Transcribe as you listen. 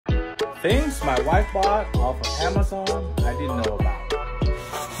things my wife bought off of Amazon I didn't know about.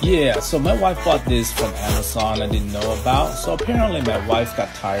 Yeah, so my wife bought this from Amazon I didn't know about. So apparently my wife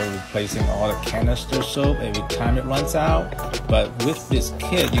got tired of replacing all the canister soap every time it runs out. But with this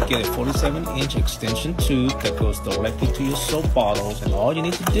kit, you get a 47-inch extension tube that goes directly to your soap bottles, and all you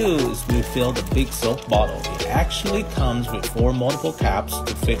need to do is refill the big soap bottle. It actually comes with 4 multiple caps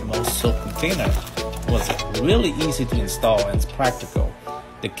to fit most soap containers. It was really easy to install and it's practical.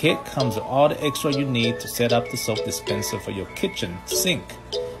 The kit comes with all the extra you need to set up the soap dispenser for your kitchen sink.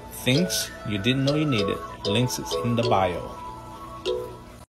 Things you didn't know you needed. Links is in the bio.